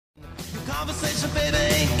Conversation, baby,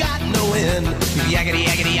 ain't got no end. You yakety,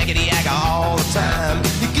 yakety, yakety, yakka all the time.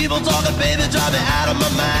 You keep on talking, baby, drive me out of my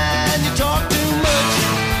mind. You talk too much.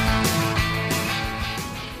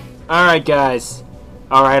 Alright, guys.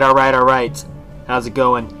 Alright. How's it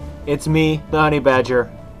going? It's me, the Honeybadger,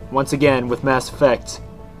 once again with Mass Effect.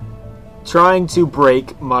 Trying to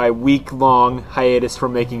break my week-long hiatus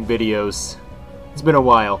from making videos. It's been a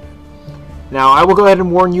while. Now, I will go ahead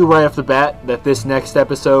and warn you right off the bat that this next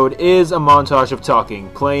episode is a montage of talking,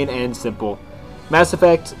 plain and simple. Mass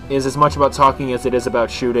Effect is as much about talking as it is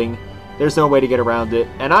about shooting. There's no way to get around it,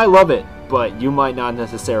 and I love it, but you might not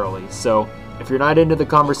necessarily. So, if you're not into the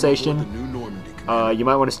conversation, you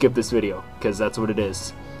might want to skip this video, because that's what it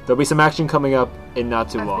is. There'll be some action coming up in not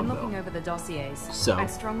too long, though. Over the dossiers. So, I'd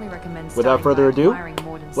strongly recommend without further ado,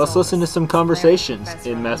 let's listen to some conversations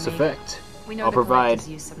in Mass Effect. I'll provide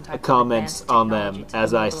comments on them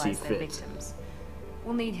as I see fit.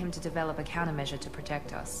 We'll need him to develop a countermeasure to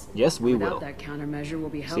protect us. Yes, we will. That countermeasure will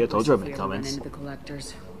be See, I told you I'd make comments. the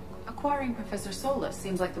collectors. Acquiring Professor Solus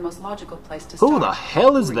seems like the most logical place to Who start. the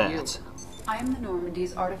hell is that? I am the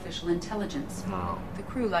Normandy's artificial intelligence. Oh. The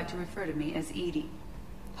crew like to refer to me as Edie.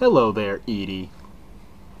 Hello there, Edie.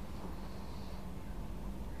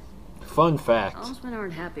 Fun fact. Allsmen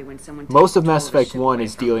aren't happy when someone Most of Mass Effect 1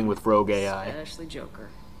 is dealing with rogue AI. Especially Joker.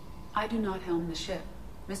 I do not helm the ship.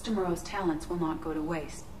 Mr. Moreau's talents will not go to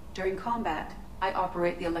waste. During combat, I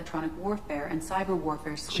operate the electronic warfare and cyber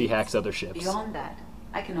warfare suites. She hacks other ships. Beyond that,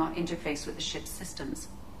 I cannot interface with the ship's systems.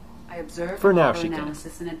 I observe For now, offer she can.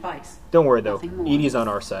 analysis and advice. Don't worry though, Nothing more. Edie's on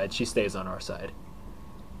our side. She stays on our side.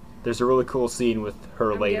 There's a really cool scene with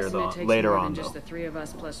her later on though. Just the three of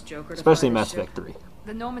us plus Joker to Especially fly Mass the ship. Effect 3.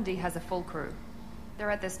 The Normandy has a full crew. They're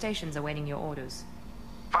at their stations awaiting your orders.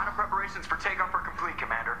 Final preparations for takeoff are complete,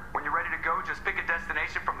 Commander. When you're ready to go, just pick a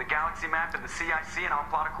destination from the galaxy map and the CIC and I'll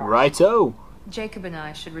plot a course. Righto! Jacob and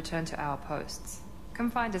I should return to our posts. Come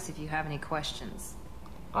find us if you have any questions.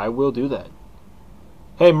 I will do that.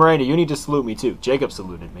 Hey Miranda, you need to salute me too. Jacob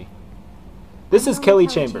saluted me. This is Kelly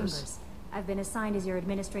Chambers. I've been assigned as your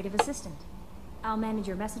administrative assistant. I'll manage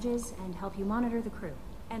your messages and help you monitor the crew.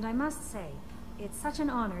 And I must say, it's such an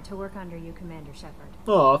honor to work under you, Commander Shepard.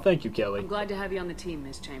 Oh, thank you, Kelly. I'm glad to have you on the team,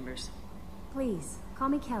 Miss Chambers. Please, call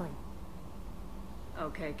me Kelly.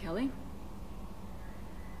 Okay, Kelly.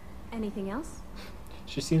 Anything else?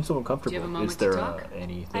 She seems so Do you have a uncomfortable. moment Is there to talk?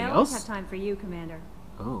 anything I always else? have time for you, Commander.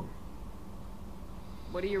 Oh.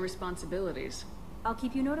 What are your responsibilities? I'll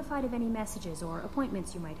keep you notified of any messages or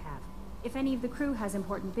appointments you might have. If any of the crew has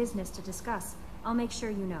important business to discuss, I'll make sure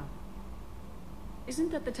you know.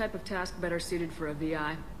 Isn't that the type of task better suited for a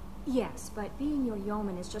VI? Yes, but being your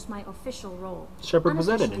yeoman is just my official role. Shepard, was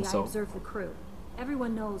that an Unofficially, insult? I observe the crew.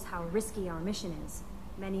 Everyone knows how risky our mission is.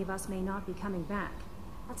 Many of us may not be coming back.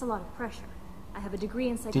 That's a lot of pressure. I have a degree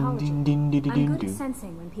in psychology. I'm good at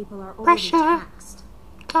sensing when people are overly taxed.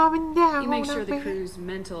 Coming down. You make sure the crew's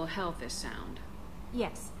mental health is sound.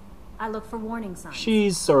 Yes, I look for warning signs.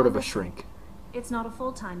 She's sort of a Listen, shrink. It's not a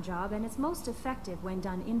full-time job, and it's most effective when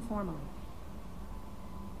done informally.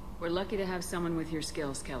 We're lucky to have someone with your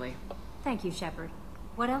skills, Kelly. Thank you, Shepard.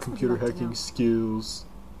 What else Computer would you like to hacking know? skills.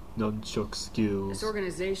 Nunchuck skills. This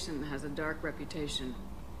organization has a dark reputation.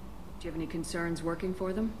 Do you have any concerns working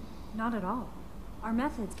for them? Not at all. Our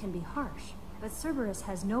methods can be harsh, but Cerberus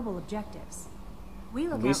has noble objectives. We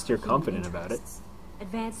look At least out for you're human confident about it. interests.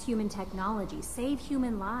 Advance human technology, save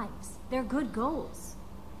human lives. They're good goals.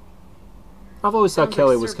 I've always thought Sounds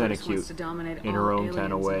Kelly like was kind of Cerberus wants cute. to dominate in all her own kinda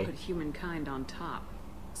aliens way. and put humankind on top.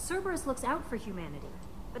 Cerberus looks out for humanity,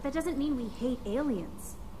 but that doesn't mean we hate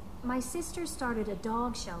aliens. My sister started a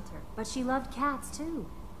dog shelter, but she loved cats too.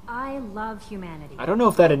 I love humanity. I don't know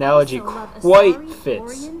if that analogy I also love quite Asari, fits.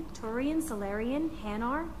 Orion, Turian, Solarian,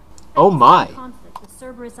 Hanar. Oh my. Conflict with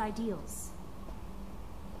Cerberus ideals.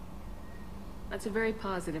 That's a very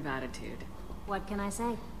positive attitude. What can I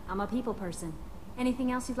say? I'm a people person.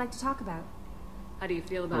 Anything else you'd like to talk about? How do you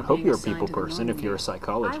feel I about would hope being you're a assigned people to the person if you're a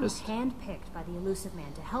Normandy? I was psychologist. handpicked by the Elusive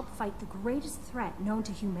Man to help fight the greatest threat known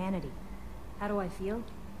to humanity. How do I feel?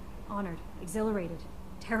 Honored, exhilarated,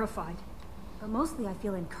 terrified. But mostly I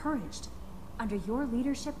feel encouraged. Under your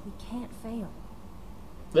leadership, we can't fail.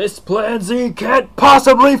 This plan Z can't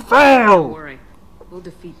possibly Don't fail! worry. We'll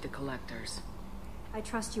defeat the collectors. I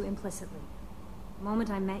trust you implicitly. The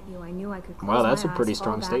moment I met you, I knew I could close Wow, that's my a pretty eyes, fall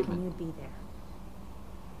strong back, statement. and you'd be there.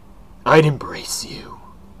 I'd embrace you.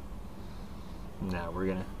 Nah, we're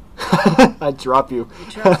gonna... I'd drop you. Your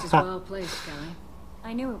trust is well placed, Kelly.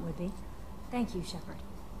 I knew it would be. Thank you, Shepard.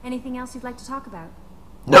 Anything else you'd like to talk about?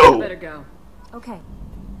 No! Better go. Okay.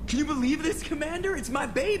 Can you believe this, Commander? It's my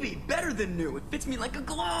baby. Better than new. It fits me like a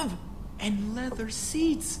glove. And leather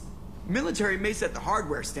seats. Military may set the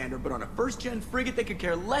hardware standard, but on a first-gen frigate, they could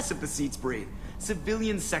care less if the seats breathe.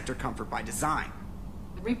 Civilian sector comfort by design.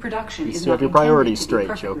 The reproduction You is still not have your intended priorities to be straight,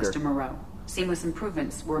 perfect, Joker. Mr. Moreau. Seamless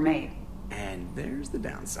improvements were made. And there's the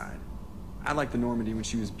downside. I liked the Normandy when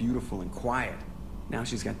she was beautiful and quiet. Now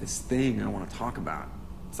she's got this thing I want to talk about.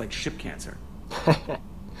 It's like ship cancer.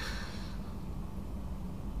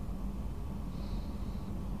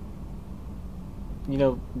 You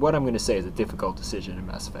know, what I'm going to say is a difficult decision in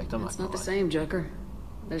Mass Effect. I'm It's not not the gonna same, Joker.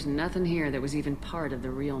 There's nothing here that was even part of the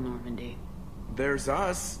real Normandy. There's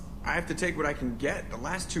us. I have to take what I can get. The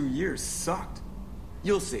last 2 years sucked.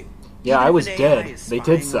 You'll see. Yeah, Even I if was an dead. AI is They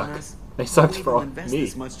did spying on suck. us, They sucked we for will all- invest me.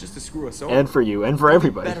 this much just to screw us over. And for you, and for We'll be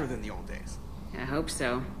everybody. Better than the old days. I hope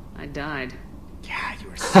so. I died. Yeah, you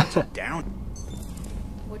were such a down.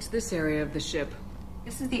 What's this area of the ship?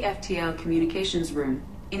 This is the FTL communications room.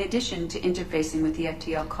 In addition to interfacing with the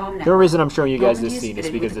FTL comm network, The only reason I'm showing you guys Normandy this scene is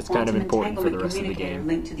fitted because with a it's kind of quantum important for the entanglement rest of the communicator game.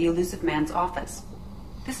 linked to the Elusive Man's office.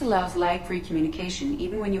 This allows lag-free communication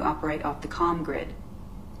even when you operate off the comm grid.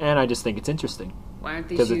 And I just think it's interesting. Why aren't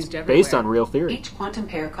these Because it's used everywhere? based on real theory. Each quantum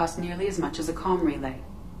pair costs nearly as much as a comm relay,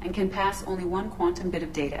 and can pass only one quantum bit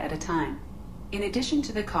of data at a time. In addition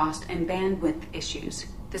to the cost and bandwidth issues,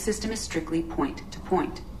 the system is strictly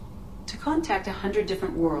point-to-point. To contact 100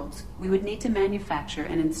 different worlds, we would need to manufacture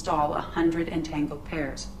and install 100 entangled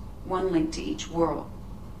pairs, one linked to each world.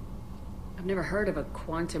 I've never heard of a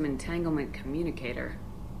quantum entanglement communicator.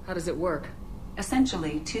 How does it work?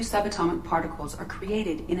 Essentially, two subatomic particles are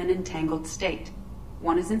created in an entangled state.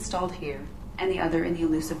 One is installed here, and the other in the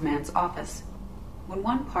Elusive Man's office. When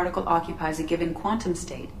one particle occupies a given quantum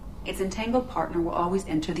state, its entangled partner will always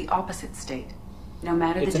enter the opposite state, no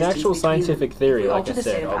matter the It's an distance actual between scientific them. theory, If we like alter I the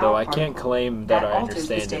state said, of although our I can't particle, claim that I alters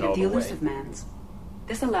understand the state it all of the the way. Elusive Man's.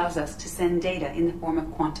 This allows us to send data in the form of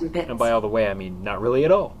quantum bits. And by all the way, I mean not really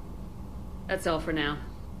at all. That's all for now.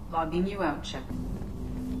 Logging you out, Shepard.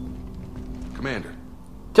 Commander,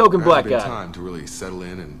 Token there black hasn't been guy. time to really settle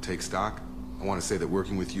in and take stock. I want to say that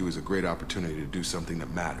working with you is a great opportunity to do something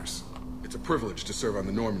that matters. It's a privilege to serve on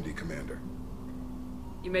the Normandy, Commander.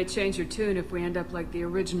 You may change your tune if we end up like the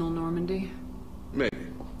original Normandy. Maybe.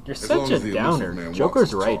 You're As long such a as the elusive downer. man walks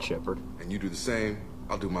Joker's the right, talk, Shepard. and you do the same,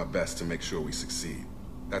 I'll do my best to make sure we succeed.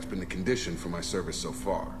 That's been the condition for my service so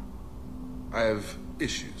far. I have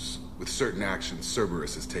issues with certain actions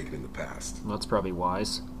Cerberus has taken in the past. Well, that's probably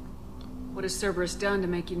wise. What has Cerberus done to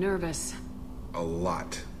make you nervous? A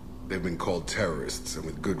lot. They've been called terrorists, and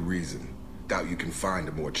with good reason. Doubt you can find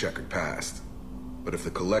a more checkered past. But if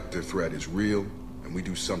the Collector threat is real, and we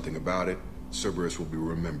do something about it, Cerberus will be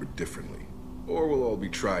remembered differently. Or we'll all be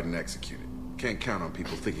tried and executed. Can't count on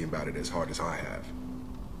people thinking about it as hard as I have.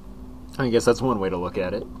 I guess that's one way to look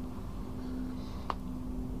at it.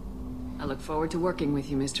 I look forward to working with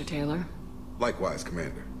you, Mr. Taylor. Likewise,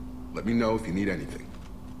 Commander. Let me know if you need anything.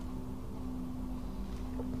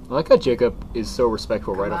 I like how Jacob is so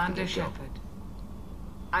respectful right off the Commander get-go. Shepard,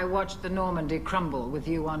 I watched the Normandy crumble with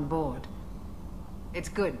you on board. It's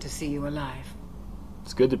good to see you alive.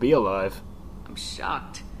 It's good to be alive. I'm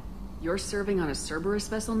shocked. You're serving on a Cerberus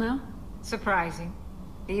vessel now? Surprising,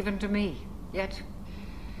 even to me. Yet,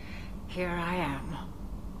 here I am.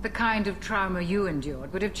 The kind of trauma you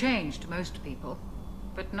endured would have changed most people.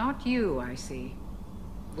 But not you, I see.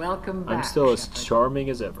 Welcome back, I'm still as Shepard. charming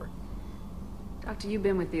as ever. Doctor, you've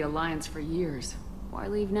been with the Alliance for years. Why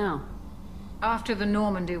leave now? After the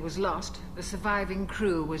Normandy was lost, the surviving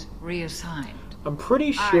crew was reassigned. I'm pretty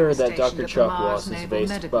I sure was that stationed Dr. at the Chuck Mars Ross is Naval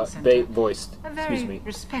Medical Center. voiced A very excuse me,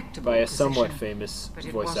 respectable by a somewhat position, famous but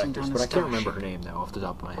it voice wasn't actress, on a but I can't remember her starship. name now off the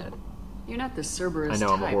top of my head. You're not the Cerberus I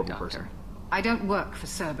know, I'm a type, horrible Doctor. person. I don't work for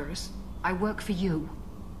Cerberus. I work for you.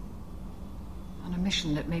 On a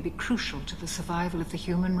mission that may be crucial to the survival of the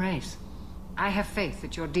human race. I have faith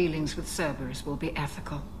that your dealings with Cerberus will be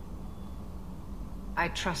ethical. I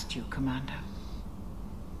trust you, Commander.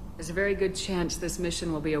 There's a very good chance this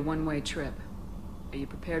mission will be a one-way trip. Are you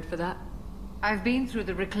prepared for that? I've been through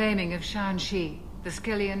the reclaiming of Shanxi, the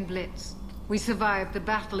Skillian Blitz. We survived the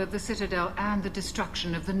Battle of the Citadel and the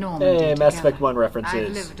destruction of the Normandy Hey, Mass together. Effect 1 references.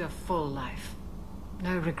 I've lived a full life.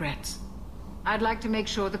 No regrets. I'd like to make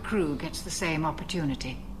sure the crew gets the same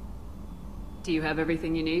opportunity. Do you have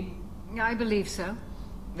everything you need? I believe so.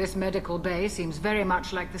 This medical bay seems very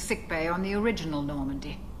much like the sick bay on the original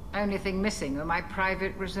Normandy. Only thing missing are my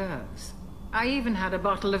private reserves. I even had a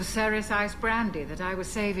bottle of Ceres Ice brandy that I was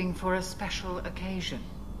saving for a special occasion.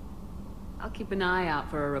 I'll keep an eye out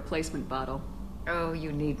for a replacement bottle. Oh,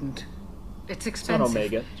 you needn't. It's It's on expensive.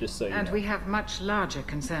 Omega, just so you And know. we have much larger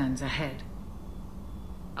concerns ahead.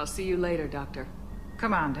 I'll see you later, Doctor.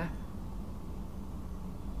 Commander,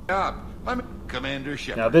 Up. Commander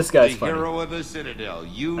Shepard, Now this guy's the funny. hero of the Citadel.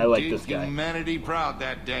 You I like did this guy. humanity proud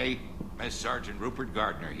that day. Miss Sergeant Rupert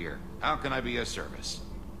Gardner here. How can I be of service?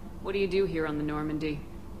 What do you do here on the Normandy?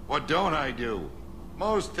 What don't I do?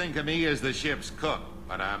 Most think of me as the ship's cook,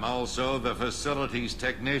 but I'm also the facilities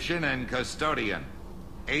technician and custodian.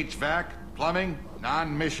 HVAC, plumbing,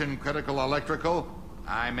 non-mission critical electrical.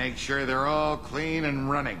 I make sure they're all clean and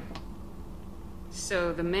running.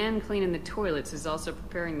 So the man cleaning the toilets is also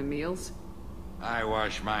preparing the meals? I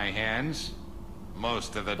wash my hands.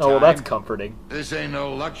 Most of the time. Oh, well, that's comforting. This ain't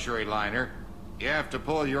no luxury liner. You have to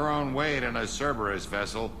pull your own weight in a Cerberus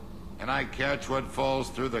vessel, and I catch what falls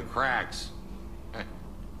through the cracks.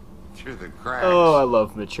 Through the cracks. Oh, I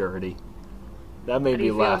love maturity. That made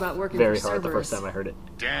me laugh very for hard the first Cerberus? time I heard it.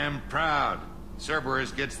 Damn proud.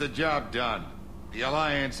 Cerberus gets the job done. The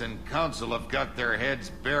Alliance and Council have got their heads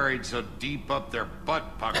buried so deep up their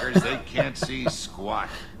butt puckers they can't see squat.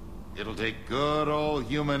 It'll take good old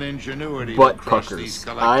human ingenuity Butt to crush these puckers.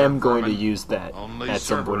 collector I am going to vermin. use that Only at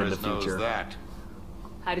some point in the Cerberus knows future. that.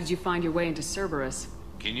 How did you find your way into Cerberus?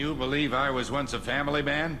 Can you believe I was once a family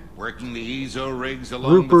man, working the EZO rigs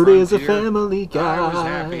along the Rupert frontier? is a family guy. I was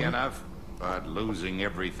happy enough, but losing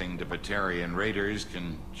everything to Batarian raiders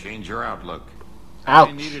can change your outlook. I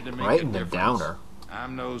Ouch, needed to make right a in the difference. downer.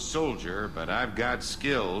 I'm no soldier, but I've got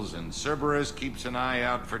skills, and Cerberus keeps an eye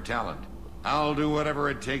out for talent. I'll do whatever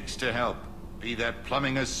it takes to help, be that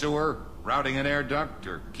plumbing a sewer, routing an air duct,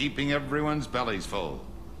 or keeping everyone's bellies full.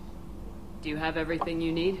 Do you have everything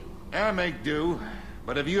you need? I make do.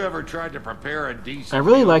 But have you ever tried to prepare a decent I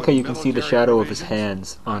really meal like how with you can see the military shadow of his provisions?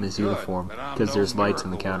 hands on his Good, uniform, but I'm because no there's lights in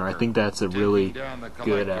the miracle counter. I worker. think that's a Taking really down the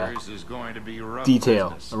good collectors is going to be rough detail,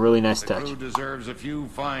 business. a really nice The touch. crew deserves a few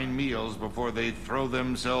fine meals before they throw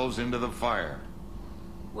themselves into the fire.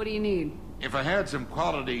 What do you need? If I had some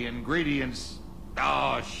quality ingredients...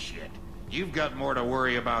 Oh, shit. You've got more to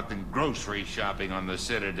worry about than grocery shopping on the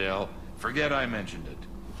Citadel. Forget I mentioned it.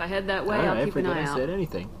 If I head that way, I I'll keep an forget eye I out. said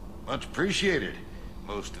anything. Much appreciated.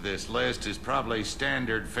 Most of this list is probably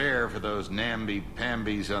standard fare for those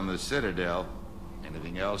namby-pambies on the Citadel.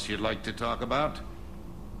 Anything else you'd like to talk about?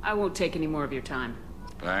 I won't take any more of your time.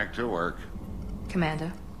 Back to work.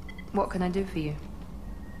 Commander, what can I do for you?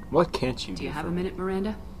 What can't you do? Do you have for a me? minute,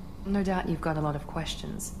 Miranda? No doubt you've got a lot of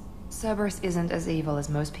questions. Cerberus isn't as evil as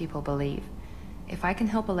most people believe. If I can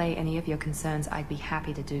help allay any of your concerns, I'd be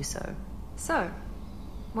happy to do so. So,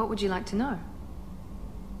 what would you like to know?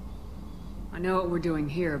 I know what we're doing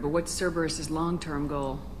here, but what's Cerberus's long-term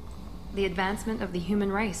goal? The advancement of the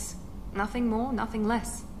human race. Nothing more, nothing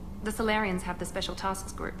less. The Solarians have the Special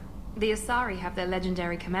Tasks Group. The Asari have their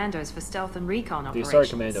legendary commandos for stealth and recon The operations. Asari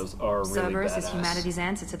commandos are really Cerberus is badass. humanity's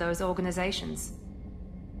answer to those organizations.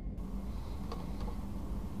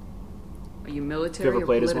 Are you If military you ever or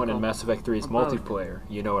played as political? one in Mass Effect 3's Or both? multiplayer,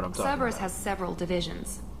 you know what I'm talking Cerberus about. has several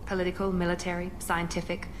divisions. Political, military,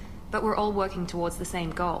 scientific. But we're all working towards the same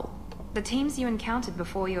goal. The teams you encountered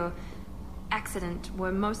before your accident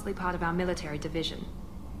were mostly part of our military division.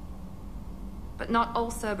 But not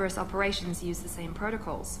all Cerberus operations use the same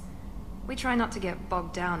protocols. We try not to get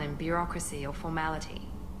bogged down in bureaucracy or formality.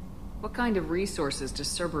 What kind of resources does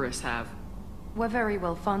Cerberus have? We're very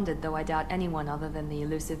well funded, though I doubt anyone other than the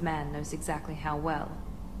elusive man knows exactly how well.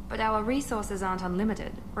 But our resources aren't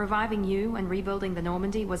unlimited. Reviving you and rebuilding the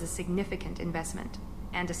Normandy was a significant investment,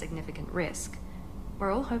 and a significant risk.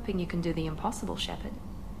 We're all hoping you can do the impossible, Shepard.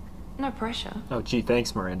 No pressure. Oh, gee,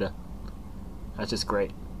 thanks, Miranda. That's just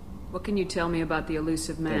great. What can you tell me about the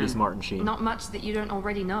elusive man? Eddie's Martin Sheen. Not much that you don't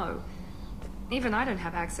already know. Even I don't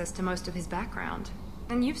have access to most of his background.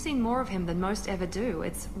 And you've seen more of him than most ever do.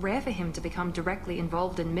 It's rare for him to become directly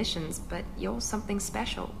involved in missions, but you're something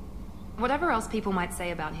special. Whatever else people might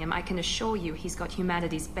say about him, I can assure you he's got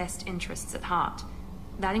humanity's best interests at heart.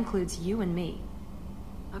 That includes you and me.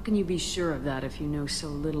 How can you be sure of that if you know so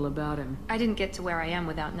little about him? I didn't get to where I am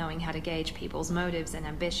without knowing how to gauge people's motives and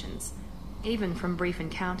ambitions, even from brief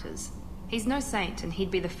encounters. He's no saint, and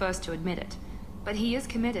he'd be the first to admit it. But he is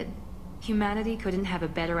committed. Humanity couldn't have a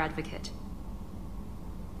better advocate.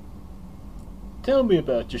 Tell me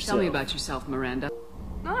about yourself. Tell me about yourself, Miranda.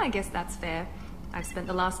 Oh, I guess that's fair. I've spent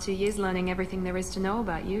the last 2 years learning everything there is to know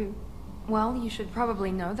about you. Well, you should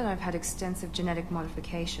probably know that I've had extensive genetic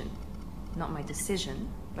modification. Not my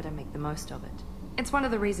decision, but I make the most of it. It's one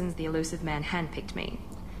of the reasons the elusive man handpicked me.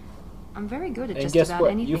 I'm very good at And just guess about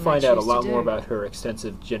what? anything You find I out a choose lot to more do. about her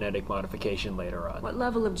extensive genetic modification later on. What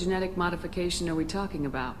level of genetic modification are we talking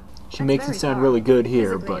about? She makes it very sound far. really good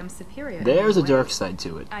here, Physically, but I'm superior in there's a many dark ways. side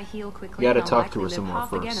to it. I heal quickly. You gotta and I'll talk to likely her some live more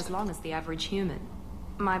half again first. as long as the average human.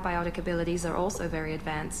 My biotic abilities are also very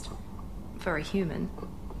advanced. For a human.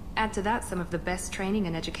 Add to that some of the best training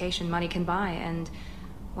and education money can buy, and,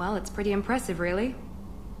 well, it's pretty impressive, really.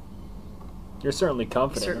 You're certainly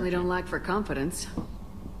confident. Certainly don't lack for confidence.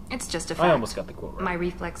 It's just a fact. I almost got the quote right. My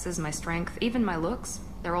reflexes, my strength, even my looks,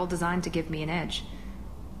 they're all designed to give me an edge.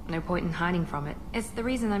 No point in hiding from it. It's the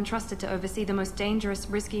reason I'm trusted to oversee the most dangerous,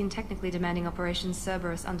 risky, and technically demanding operations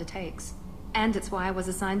Cerberus undertakes. And it's why I was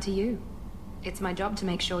assigned to you. It's my job to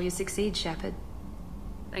make sure you succeed, Shepard.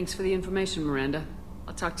 Thanks for the information, Miranda.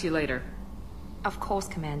 I'll talk to you later. Of course,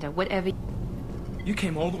 Commander. Whatever. You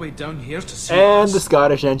came all the way down here to see And us? the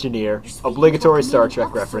Scottish engineer. Obligatory Star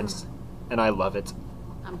Trek reference. And I love it.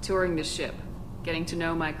 I'm touring the ship, getting to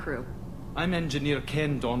know my crew. I'm Engineer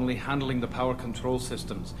Ken Donnelly, handling the power control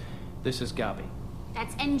systems. This is Gabby.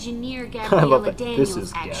 That's Engineer I love Gabriella that. Daniels, This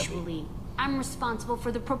is Gabby. actually. I'm responsible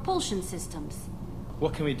for the propulsion systems.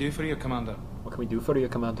 What can we do for you, Commander? What can we do for you,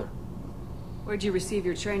 Commander? Where'd you receive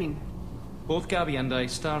your training? Both Gabby and I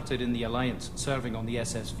started in the Alliance, serving on the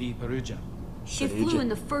SSV Perugia. She flew in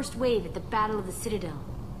the first wave at the Battle of the Citadel.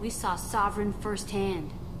 We saw Sovereign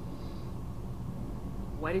firsthand.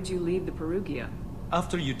 Why did you leave the Perugia?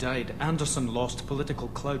 After you died, Anderson lost political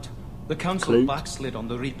clout. The Council backslid on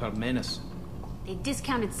the Reaper menace. They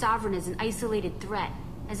discounted Sovereign as an isolated threat,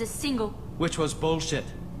 as a single... Which was bullshit.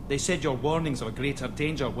 They said your warnings of a greater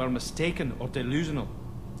danger were mistaken or delusional.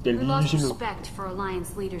 We lost respect for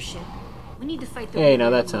Alliance leadership. We need to fight the... Hey, now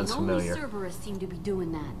that sounds familiar. Only Cerberus seem to be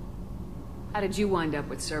doing that. How did you wind up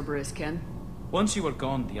with Cerberus, Ken? Once you were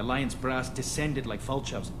gone, the Alliance brass descended like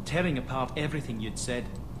vultures, tearing apart everything you'd said.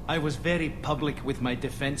 I was very public with my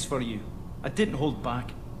defense for you. I didn't hold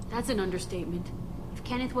back. That's an understatement. If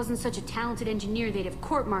Kenneth wasn't such a talented engineer, they'd have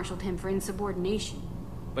court-martialed him for insubordination.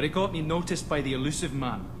 But it got me noticed by the elusive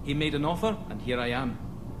man. He made an offer, and here I am.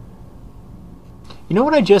 You know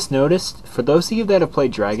what I just noticed? For those of you that have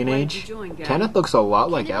played Dragon Age, Kenneth looks a lot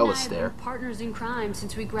like Alistair. We've been partners in crime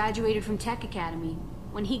since we graduated from Tech Academy.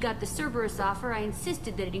 When he got the Cerberus offer, I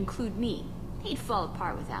insisted that it include me. He'd fall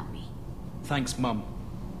apart without me. Thanks, Mum.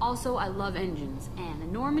 Also, I love engines, and the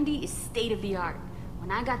Normandy is state-of-the-art.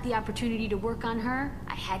 When I got the opportunity to work on her,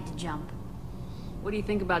 I had to jump. What do you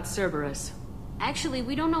think about Cerberus? Actually,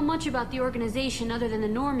 we don't know much about the organization other than the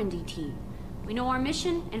Normandy team. We know our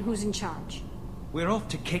mission and who's in charge. We're off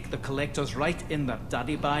to kick the collectors right in their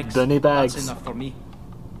daddy bags. Daddy bags. That's enough for me.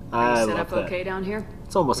 I set love up that. okay down here?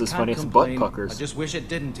 It's almost as funny as butt puckers. I just wish it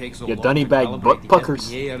didn't take so Your long dunny to bag calibrate butt the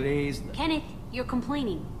puckers. FBA arrays. Kenneth, you're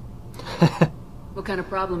complaining. What kind of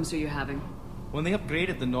problems are you having? When they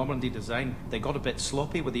upgraded the Normandy design, they got a bit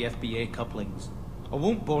sloppy with the FBA couplings. I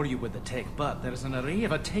won't bore you with the tech, but there's an array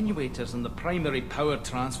of attenuators in the primary power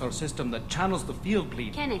transfer system that channels the field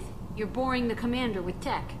bleed. Kenneth, you're boring the commander with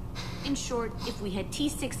tech. In short, if we had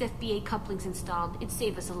T6 FBA couplings installed, it'd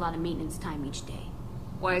save us a lot of maintenance time each day.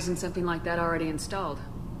 Why isn't something like that already installed?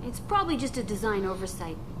 It's probably just a design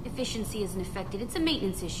oversight. Efficiency isn't affected. It's a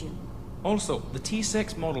maintenance issue. Also, the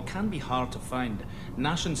T6 model can be hard to find.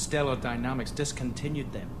 Nash and Stellar Dynamics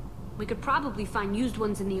discontinued them. We could probably find used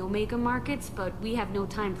ones in the Omega markets, but we have no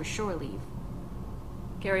time for shore leave.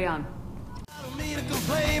 Carry on. I don't mean to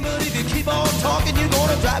complain, but if you keep on talking, you're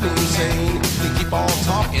gonna drive me insane. You keep on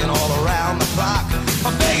talking all around the clock.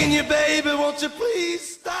 I'm begging you, baby, won't you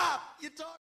please stop? You talk